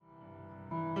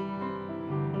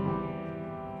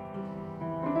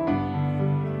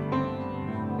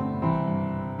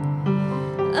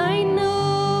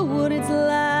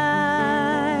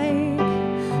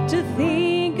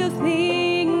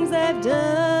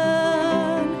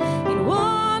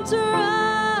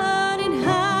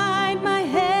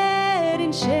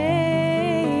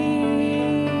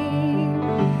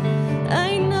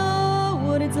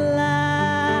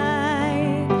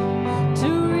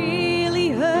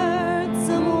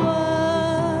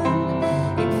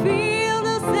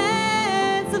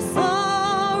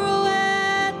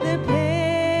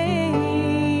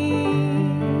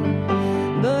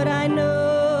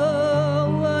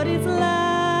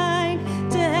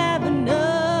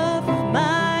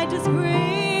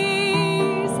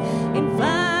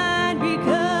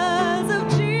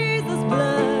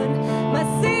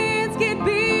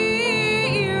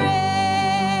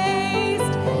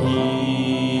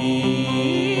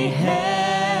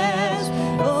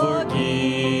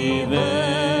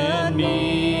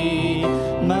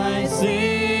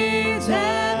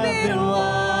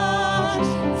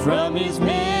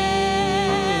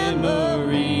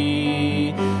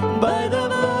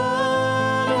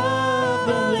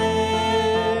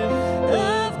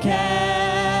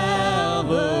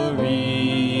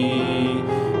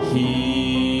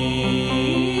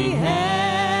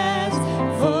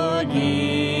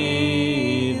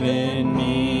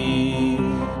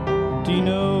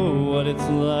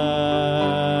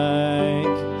like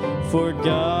for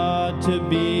God to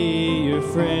be your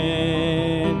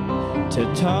friend, to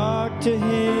talk to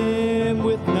him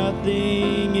with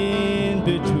nothing in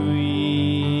between.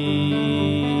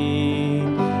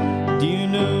 Do you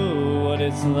know what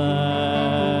it's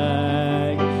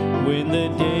like when the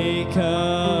day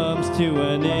comes to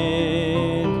an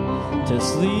end, to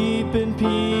sleep in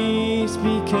peace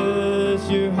because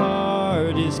your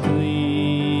heart is clean?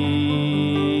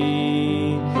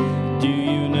 Do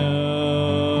you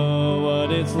know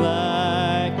what it's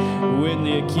like when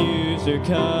the accuser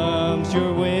comes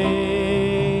your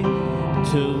way,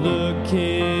 to look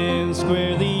him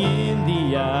squarely in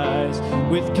the eyes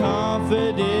with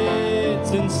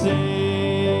confidence and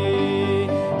say,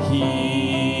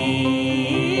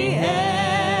 He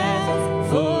has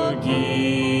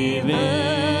forgiven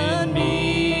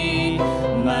me,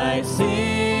 my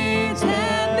sins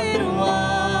have been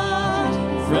washed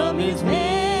from his memory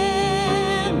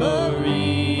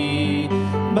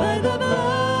by the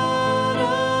blood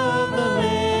of the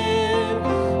Lamb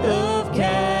of Calvary.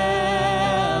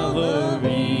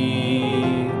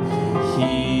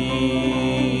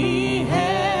 He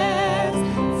has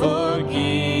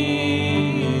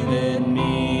forgiven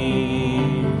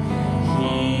me.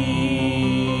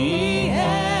 He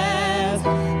has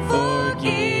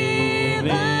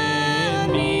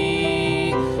forgiven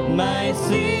me. My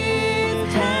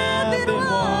sins have been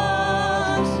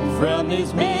washed from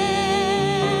his memory